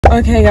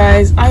Okay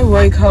guys, I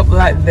woke up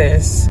like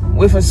this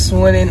with a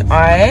swollen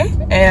eye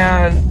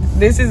and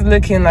this is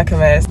looking like a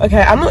mess.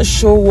 Okay, I'm not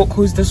sure what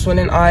caused the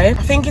swollen eye. I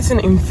think it's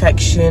an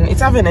infection.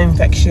 It's either an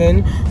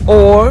infection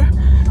or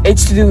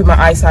it's to do with my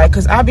eyesight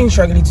because I've been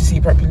struggling to see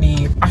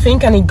properly. I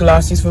think I need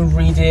glasses for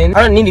reading.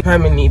 I don't need it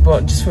permanently,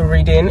 but just for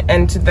reading.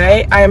 And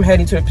today I am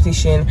heading to a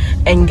petition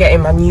and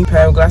getting my new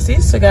pair of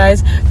glasses. So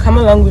guys, come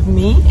along with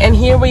me. And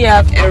here we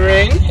have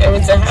Erin.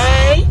 Erin, say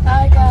hi.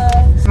 Hi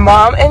guys.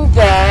 Mom and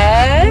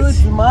Dad.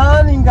 Good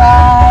morning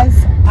guys.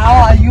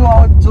 How are you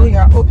all doing?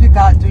 I hope you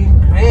guys are doing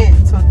great.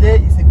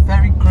 Today is a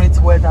very great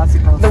weather as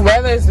you can see. The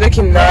weather is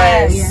looking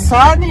nice. Yeah.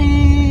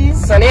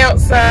 Sunny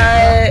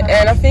Outside,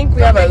 and I think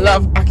we have a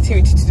lot of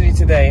activity to do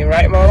today,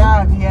 right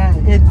Mom? Yeah,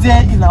 a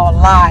day in our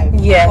life.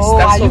 Yes,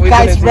 that's what we're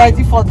gonna do. Are you guys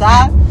ready for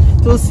that?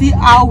 To see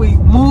how we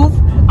move,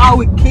 how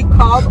we kick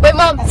off? Wait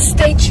Mom,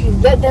 stay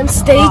tuned. Let them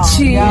stay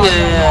tuned.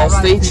 Yeah,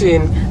 stay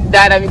tuned.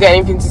 Dad, have you got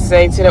anything to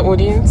say to the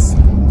audience?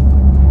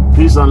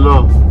 Peace and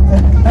love.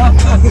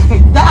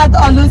 Dad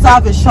always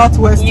have a short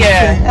word to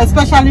say,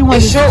 especially when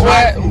it's short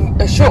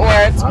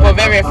words, but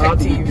very effective. I have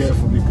to be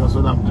careful because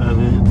when I'm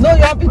driving. No,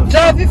 you have been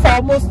driving for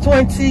almost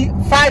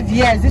 25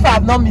 years, if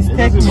I'm not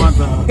mistaken. It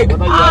doesn't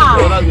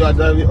matter. Whether you are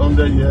driving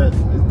 100 years,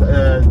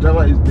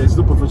 there's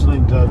no professional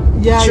in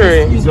driving. Yeah,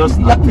 true. You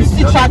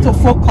still try to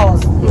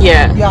focus.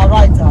 Yeah, you are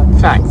right, Dad.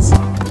 Facts.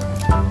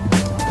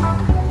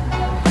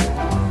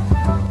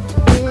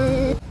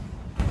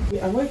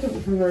 I woke up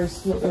with a very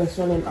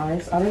swollen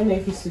eyes. I don't know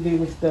if it's to do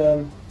with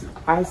the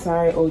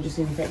eyesight or just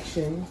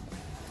infection.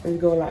 Have you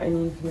got like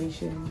any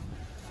information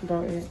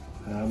about it?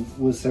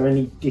 Was there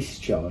any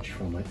discharge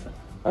from it?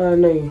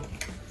 No.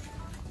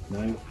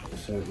 No,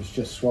 so it was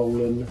just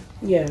swollen.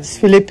 Yeah. It's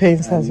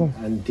Philippines as well.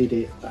 And did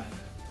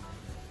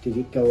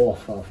it go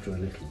off after a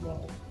little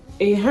while?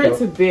 It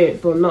hurts a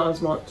bit, but not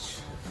as much.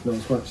 Not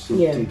as much as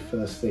it did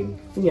first thing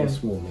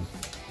this morning.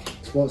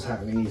 So what's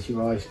happening is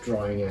your eyes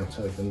drying out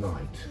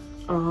overnight.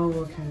 Oh,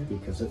 okay.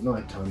 Because at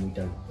night time we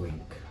don't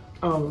blink.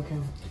 Oh, okay.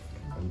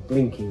 And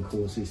blinking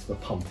causes the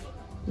pump.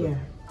 Yeah.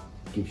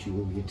 Gives you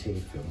all your tear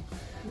film.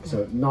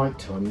 So at night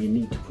time you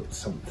need to put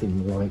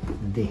something like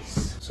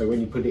this. So when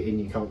you put it in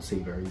you can't see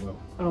very well.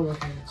 Oh,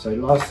 okay. So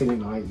last thing at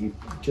night you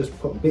just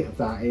put a bit of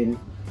that in,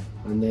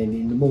 and then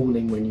in the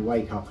morning when you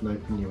wake up and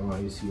open your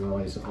eyes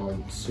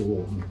aren't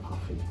sore and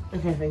puffy.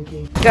 Okay, thank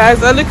you.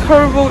 Guys, I look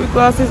horrible with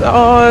glasses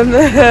on.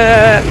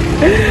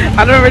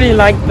 I don't really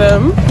like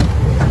them,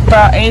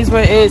 but it is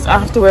what it is. I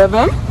have to wear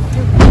them.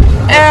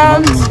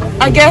 And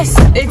I guess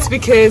it's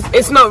because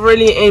it's not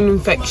really an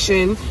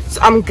infection,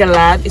 so I'm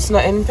glad it's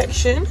not an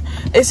infection.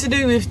 It's to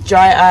do with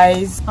dry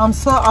eyes. I'm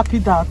so happy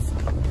that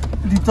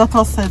the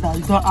doctor said that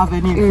you don't have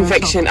any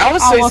infection. I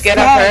was so scared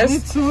at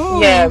first. Me too.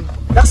 Yeah,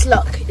 that's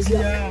luck. It's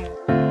luck. Yeah.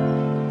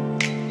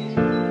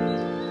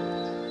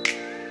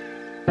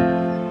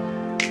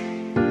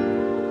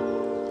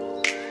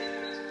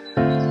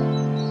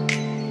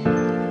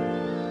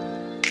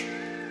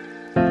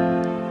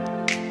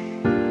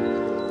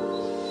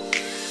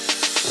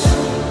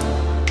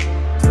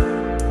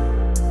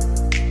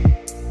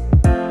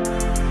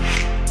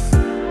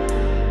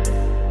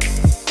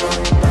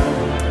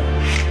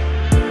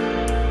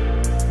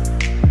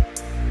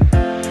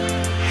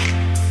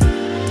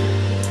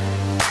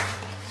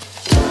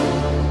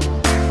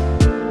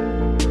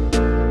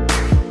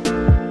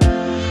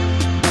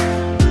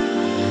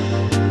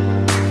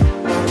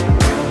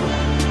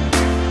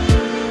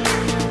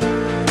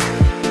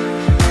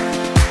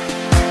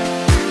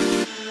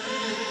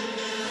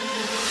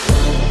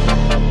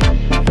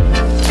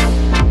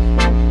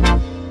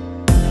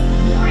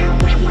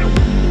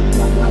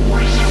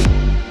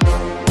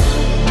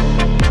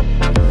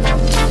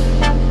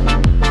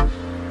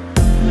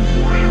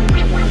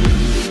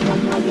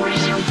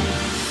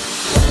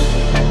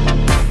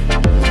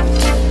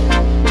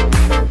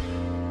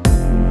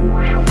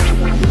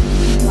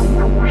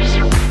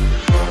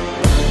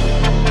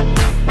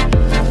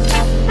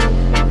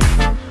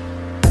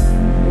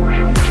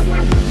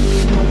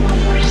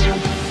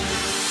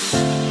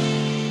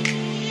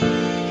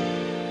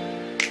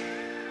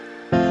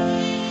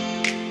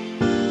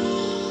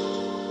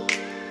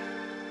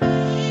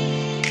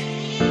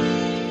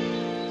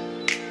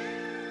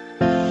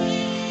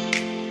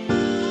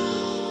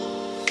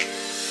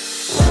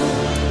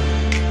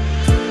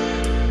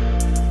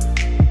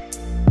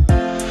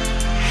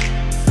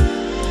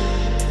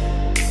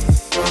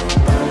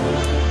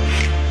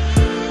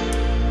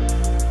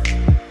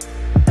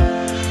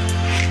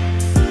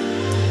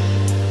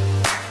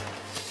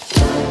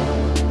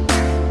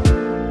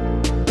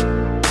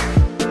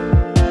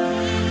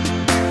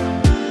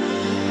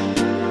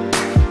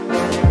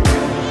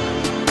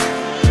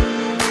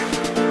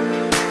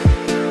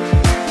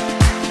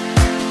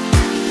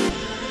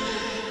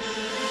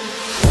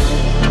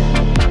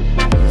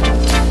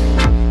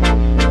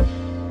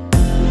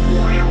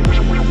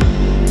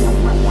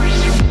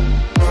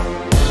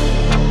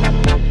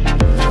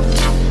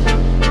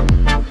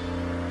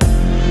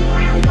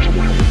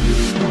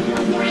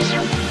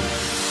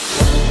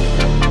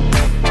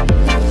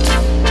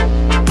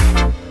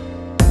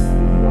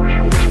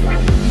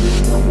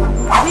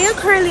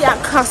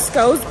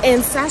 Costco's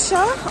and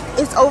Sasha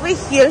is over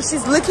here.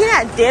 She's looking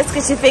at this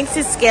because she thinks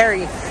it's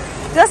scary.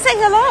 Just say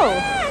hello.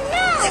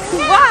 No.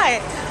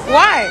 Why?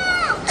 Why?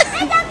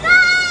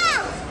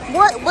 No.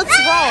 What's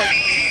wrong?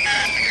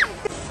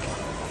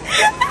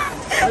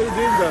 Why are you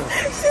doing that?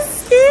 She's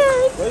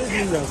scared. Why are you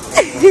doing that?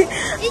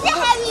 Is it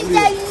Halloween?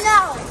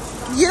 No.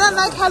 You don't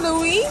like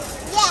Halloween?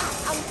 Yeah,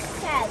 I'm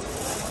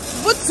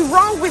scared. What's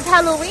wrong with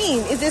Halloween?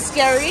 Is it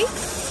scary?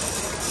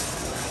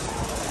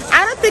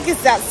 I don't think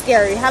it's that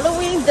scary.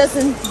 Halloween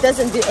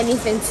doesn't do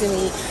anything to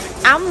me.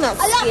 I'm not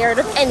scared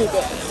of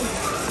anything.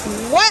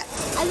 What?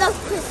 I love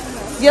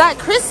Christmas. You like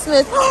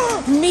Christmas?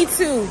 Me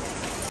too.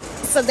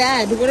 So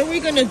Dad, what are we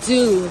gonna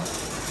do?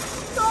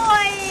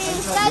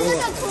 Toys. Those are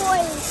the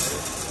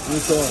toys. You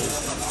saw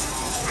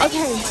it.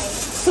 Okay,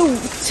 so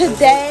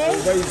today,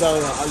 Why you down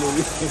on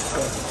Halloween?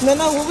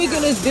 no, what are we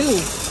gonna do?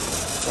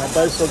 I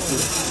buy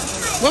something.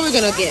 What are we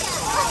gonna get?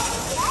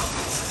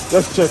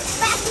 Let's check.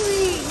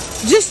 Battery.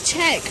 Just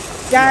check.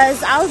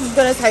 Guys, I was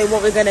gonna tell you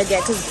what we're gonna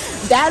get because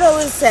Dad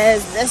always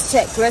says, let's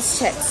check.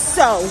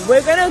 So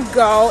we're gonna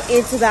go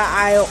into the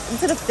aisle,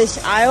 into the fish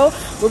aisle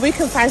where we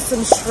can find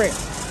some shrimp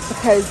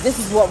because this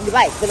is what we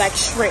like. We like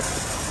shrimp.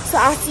 So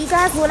I'll see you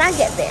guys when I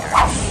get there.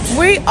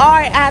 We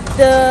are at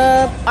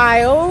the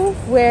aisle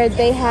where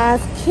they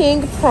have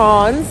king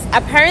prawns.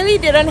 Apparently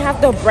they don't have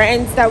the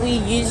brands that we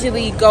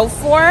usually go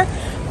for,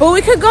 but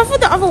we could go for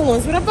the other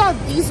ones. What about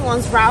these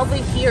ones right over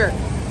here?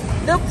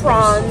 The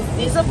prawns.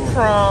 These are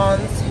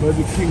prawns. Where's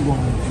the king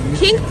one?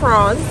 King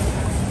prawns.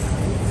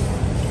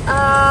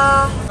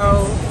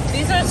 Oh,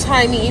 these are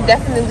tiny.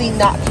 Definitely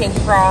not king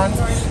prawns.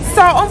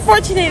 So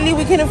unfortunately,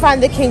 we couldn't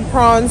find the king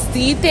prawns. Do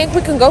you think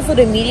we can go for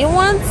the medium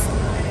ones?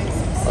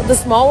 Or the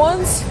small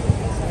ones?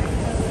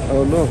 I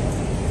don't know.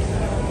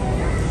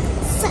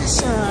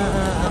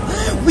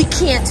 Sasha, we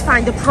can't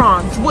find the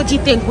prawns. What do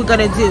you think we're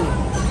gonna do?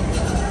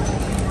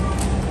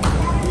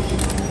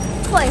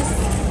 Toys.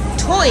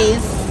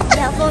 Toys?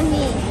 Yeah, for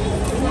me.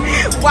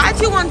 Why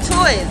do you want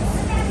toys?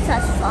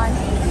 Such fun.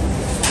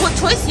 What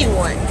toys do you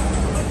want?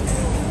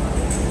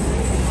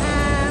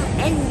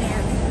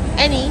 Alien.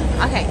 Any?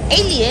 Okay.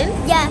 Alien?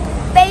 Yeah,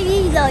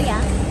 baby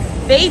lawyer.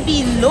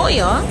 Baby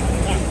lawyer?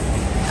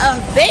 Yeah.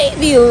 A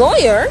baby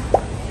lawyer?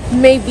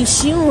 Maybe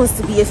she wants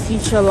to be a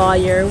future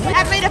lawyer.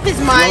 I made up his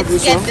mind to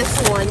get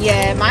this one.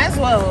 Yeah, might as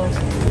well.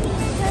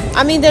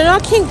 I mean, they're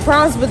not king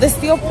prawns, but they're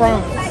still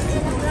prawns.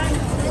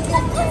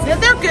 Yeah,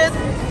 they're good.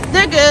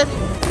 They're good.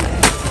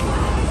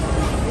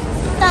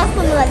 That's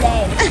from the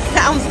leg.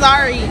 I'm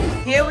sorry.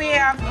 Here we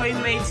have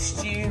homemade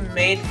stew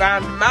made by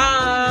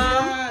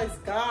Mom.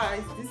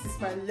 Guys, this is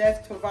my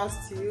leftover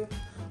stew,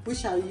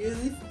 which I use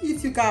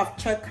if you guys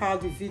check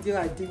out the video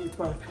I did with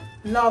my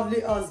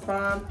lovely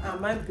husband and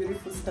my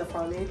beautiful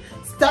Stephanie.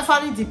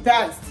 Stephanie the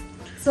best.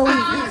 So we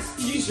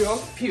do Usual,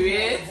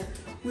 period.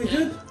 we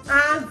do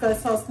hand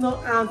versus no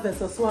hand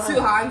versus one. Two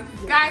hand.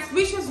 Guys,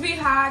 which was we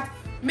had,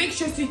 make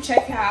sure to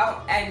check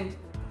out and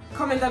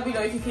comment down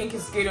below if you think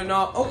it's good or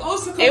not.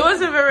 Also, it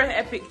was a very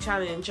epic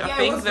challenge. I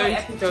think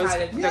they're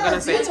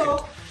gonna say it's good.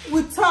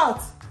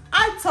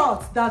 I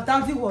thought that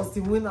Daddy was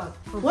the winner.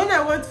 When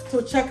I went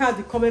to check out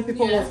the comment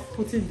people was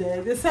putting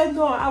there, they said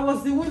no, I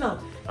was the winner.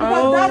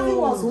 Because Daddy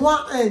was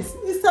one end.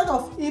 Instead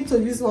of him to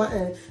use one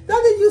end,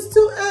 Daddy used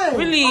two ends.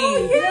 Really?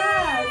 Oh,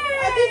 yes.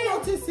 I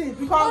didn't notice it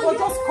because I was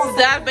just So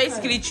that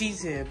basically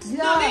cheated.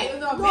 Yeah.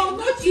 No,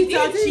 not cheated.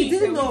 I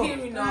didn't know.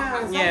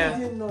 Yeah. I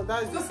didn't know.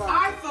 That's the Because fact.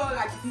 I thought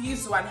like if you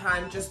use one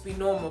hand, just be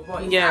normal,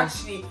 but it's Yeah.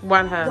 actually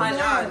One hand. one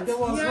hand. there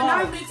was Yeah,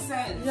 one. that makes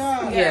sense.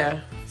 Yeah.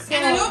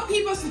 And I know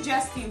people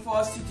suggesting for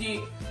us to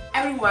do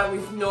everyone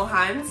with no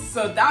hands,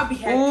 so that would be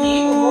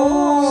happy.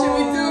 Should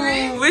we do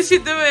it? We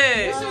should do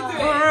it. We should do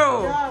For it.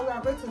 real. Yeah, we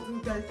are going to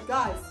do that.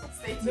 Guys,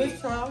 Stay tuned.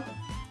 make sure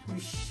you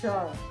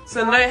share.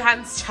 So no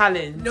hands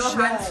challenge. No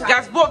hands.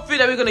 Guys, what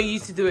food are we gonna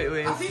use to do it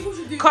with? I think we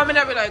should do. Comment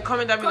down below.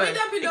 Comment down below. Comment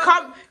down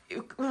below.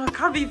 It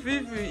can't be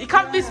food. It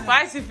can't be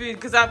spicy food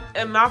because our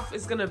mouth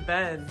is gonna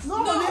burn.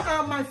 Not only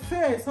on my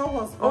face, I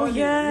was Oh, burning.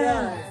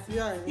 yeah.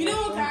 Yeah. You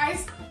know what,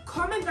 guys?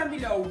 Comment down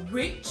below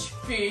which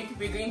food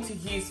we're going to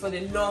use for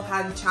the no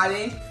hand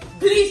challenge.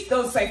 Please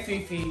don't say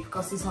fufu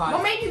because it's hard.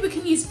 Well, maybe we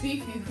can use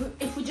fufu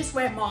if we just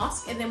wear a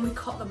mask and then we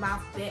cut the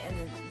mouth bit and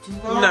then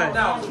just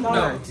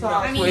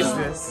No. What is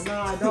this?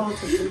 No, I don't want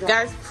to do that.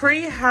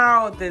 Guys,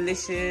 how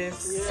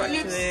delicious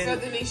It looks so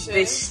delicious.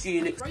 this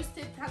stew looks.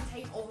 roasted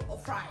plantain or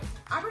fried.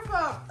 I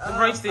prefer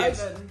Roasted.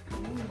 oven.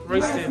 Yes,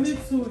 Roasted. me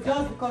too,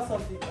 just because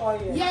of the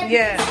oil. Yeah,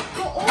 Yeah.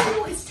 because the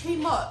oil is too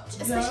much,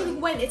 especially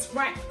when it's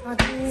ripe.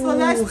 So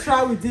let's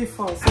try with this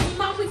first.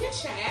 Mom, we can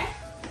share.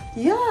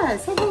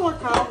 Yes, everyone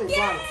can have a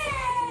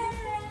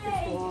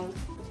bite. One.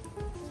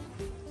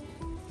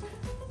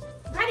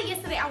 Right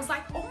yesterday, I was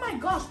like, oh my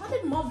gosh, what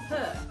did Mom put?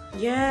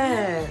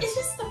 Yeah. It's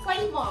just the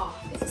flavor.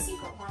 It's a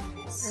secret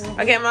one.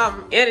 Okay,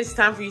 Mom. It is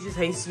time for you to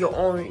taste your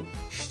own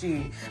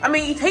stew. I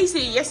mean, you tasted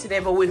it yesterday,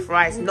 but with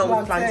rice, not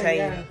with plantain.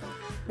 Yeah.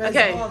 But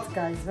Okay. It's hot,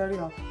 guys, very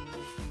hot.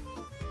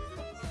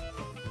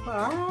 It's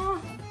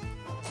hot.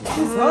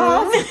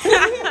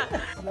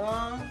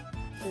 No,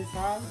 it's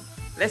hot.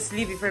 Let's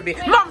leave it for a bit.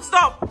 Mom,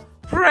 stop!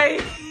 Pray.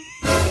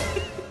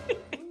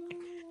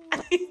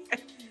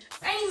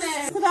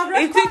 Amen.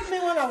 It took,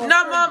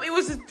 no, Mom, it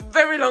was a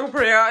very long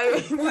prayer.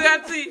 we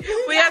had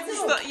to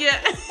stop. Yeah.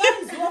 That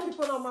is what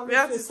people normally We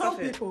have say. to stop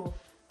Some it. people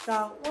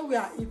that when we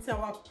are eating,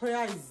 our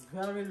prayer is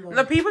very long.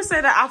 No, people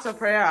say that after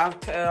prayer,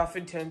 our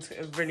food turns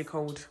really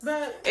cold.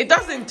 But It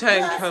doesn't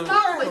turn cold.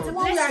 when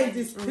we are in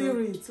the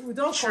spirit, we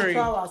don't True.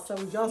 control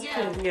ourselves. We just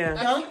pray. Yeah.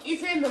 Like,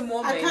 if you're in the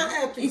moment, I can't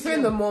help it. if you're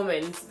in the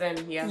moment,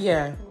 then yeah.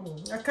 Yeah.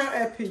 I can't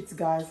help it,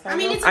 guys. I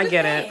mean, it's a I good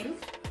get it. thing.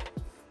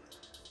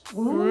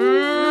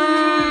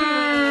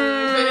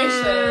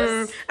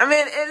 Delicious. I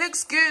mean, it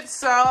looks good,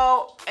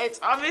 so it's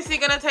obviously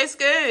gonna taste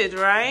good,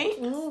 right?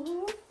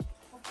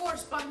 Of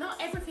course, but not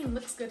everything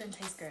looks good and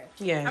tastes good.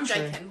 Yeah, I'm true.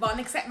 joking, but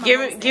except my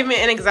Give me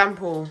an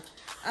example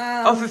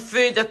of a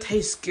food that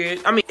tastes good.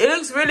 I mean, it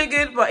looks really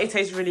good, but it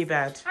tastes really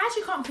bad. I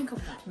actually can't think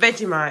of that.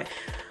 Vegemite.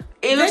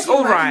 It looks Vegemite?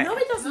 alright. No,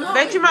 it does not.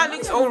 Vegemite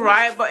looks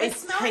alright, but The it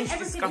smell, tastes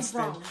everything is disgusting.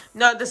 wrong.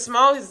 No, the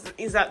smell is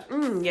that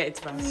yeah, it's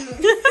bad.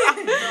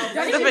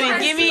 Stephanie,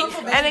 give me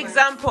an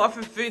example of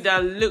a food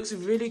that looks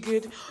really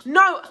good.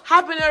 No,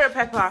 habanero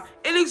pepper.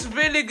 It looks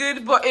really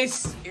good, but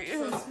it's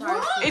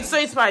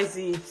so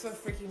spicy. So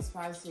freaking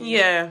spicy.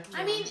 Yeah.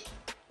 I mean,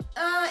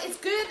 it's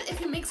good if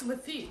you mix it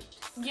with food.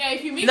 Yeah,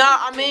 if you mix No, it,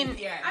 I mean,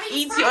 yeah. I mean,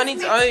 eat it spice on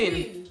its makes own.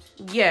 food.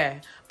 Yeah,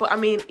 but I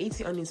mean, eat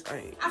it on its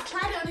own. I've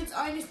tried it on its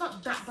own. It's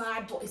not that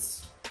bad, but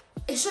it's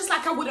just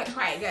like I wouldn't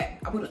try it again.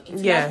 I wouldn't eat it.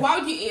 Yeah. Like, why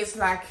would you eat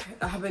like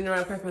a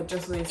habanero pepper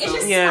just on its It's own?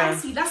 just Yeah.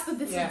 spicy. That's the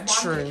disadvantage.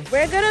 True.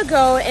 We're gonna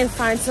go and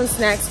find some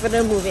snacks for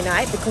the movie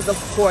night because of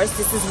course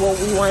this is what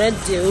we want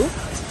to do.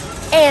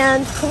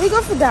 And can we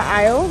go for the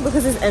aisle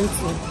because it's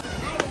empty?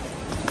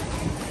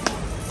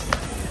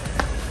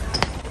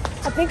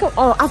 I think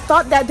I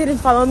thought that didn't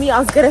follow me. I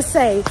was gonna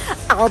say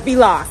I'll be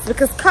lost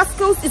because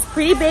Costco's is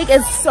pretty big.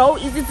 It's so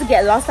easy to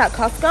get lost at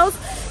Costco's.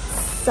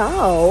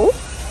 So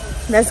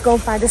let's go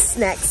find the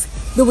snacks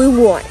that we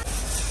want.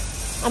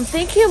 I'm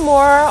thinking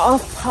more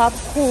of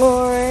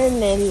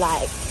popcorn and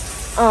like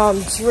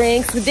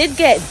drinks. We did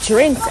get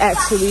drinks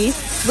actually.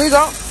 We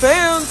got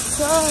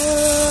Fanta,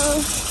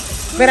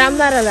 but I'm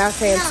not allowed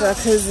Fanta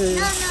because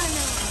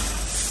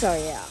so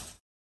yeah.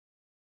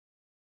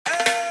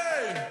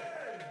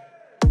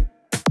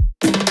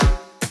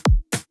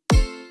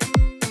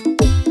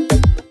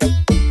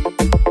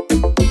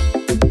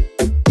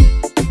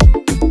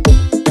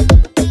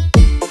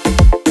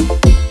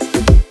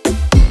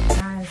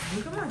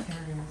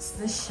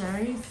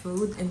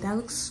 Food, and that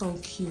looks so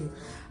cute.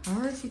 I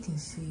don't know if you can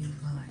see,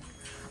 but like,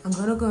 I'm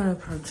gonna go and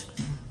approach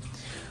them.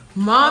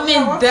 Mom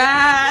and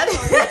Dad,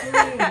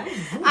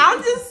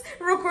 I'm just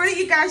recording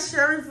you guys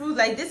sharing food.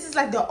 Like, this is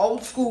like the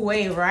old school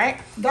way,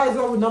 right? That is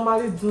what we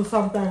normally do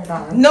sometimes,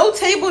 guys. No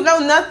table, no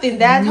nothing.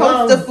 Dad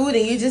holds the food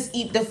and you just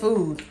eat the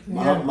food.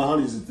 My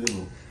honey is the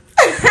table.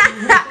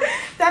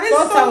 That is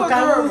so Sometimes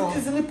adorable. can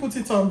easily put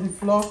it on the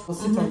floor or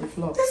sit on the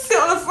floor. Just sit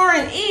on the floor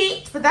and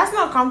eat, but that's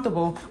not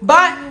comfortable.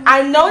 But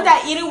I know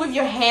that eating with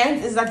your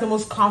hands is like the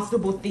most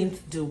comfortable thing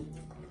to do.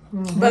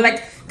 But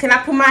like, can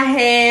I put my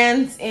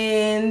hands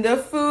in the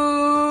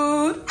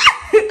food?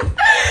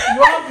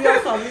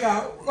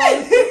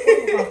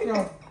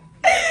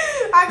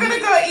 I'm gonna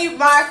go eat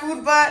my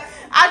food, but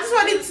I just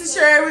wanted to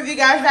share with you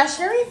guys that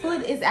sharing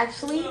food is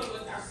actually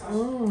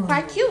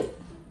quite cute.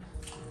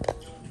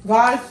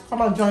 Guys,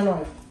 come and join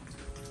us.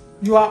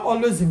 You are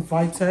always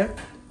invited.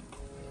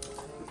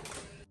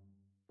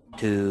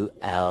 2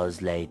 hours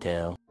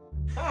later.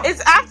 It's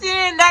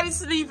afternoon, Dad is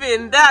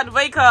sleeping. Dad,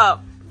 wake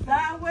up.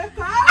 Dad, wake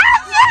up.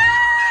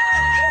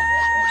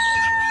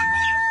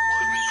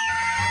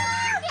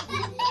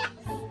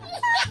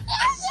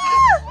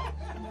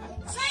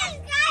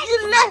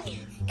 You left.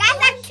 Guys,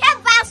 I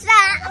can't bounce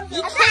that.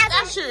 You kicked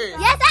Asher.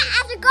 Yes, I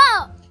have to go.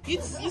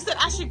 You said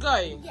I should go.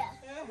 Yeah.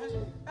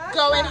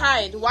 Go and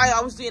hide while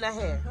I was doing her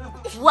hair.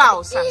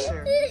 Wow,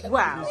 Sasha.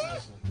 Wow.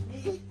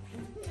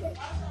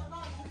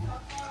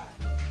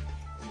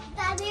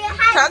 Daddy,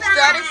 high Touch five.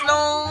 Daddy's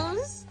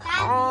nose.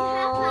 Daddy,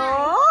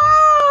 Oh.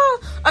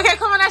 Okay,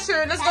 come on,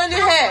 Asher. Let's go and do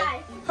hair.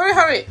 Hurry,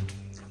 hurry.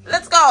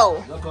 Let's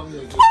go.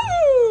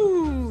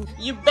 Woo!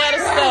 You better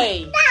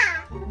stay.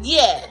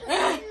 Yeah.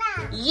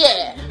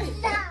 Yeah.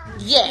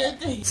 Yeah.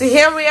 So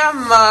here we are,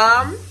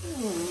 Mom,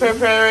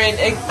 preparing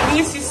a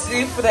greasy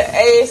soup for the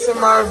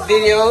ASMR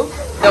video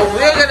that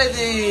we're gonna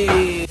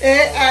do.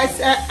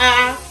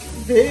 ASMR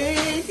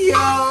video.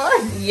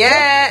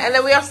 Yeah, and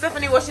then we have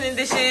Stephanie washing the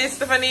dishes.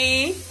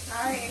 Stephanie.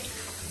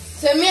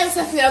 So me and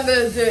Stephanie are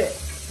gonna do it,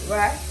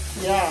 right?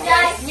 Yeah.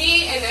 Guys,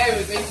 me and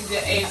Eric are going to do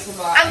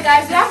ASMR. And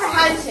guys, we have a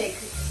handshake.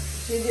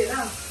 Should we do it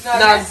now?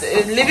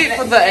 No, leave it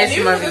for the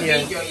ASMR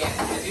video.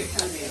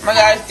 My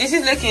guys, this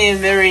is looking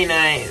very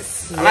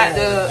nice. I like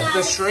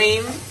the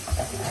shrimp,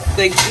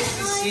 the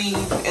greasy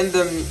soup, and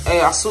the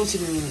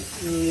assorted meat.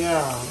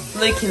 Yeah.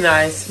 Looking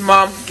nice.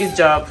 Mom, good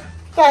job.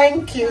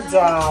 Thank you,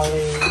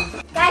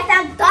 darling. Guys,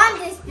 I've done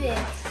this bit.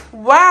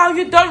 Wow,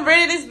 you done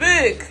reading this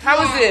book. How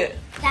was it?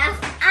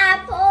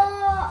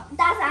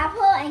 That's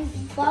apple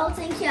and bolts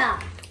and here.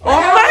 Oh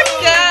my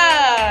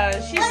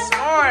gosh.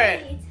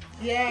 carrot.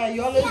 Yeah,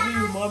 you always do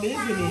your mommy,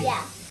 isn't it?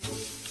 Yeah.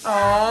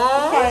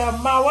 Oh.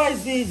 Okay, Ma, what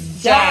is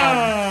this?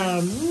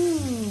 Jam.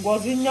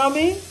 Was it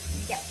yummy?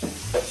 Yeah.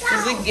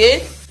 Is it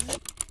good?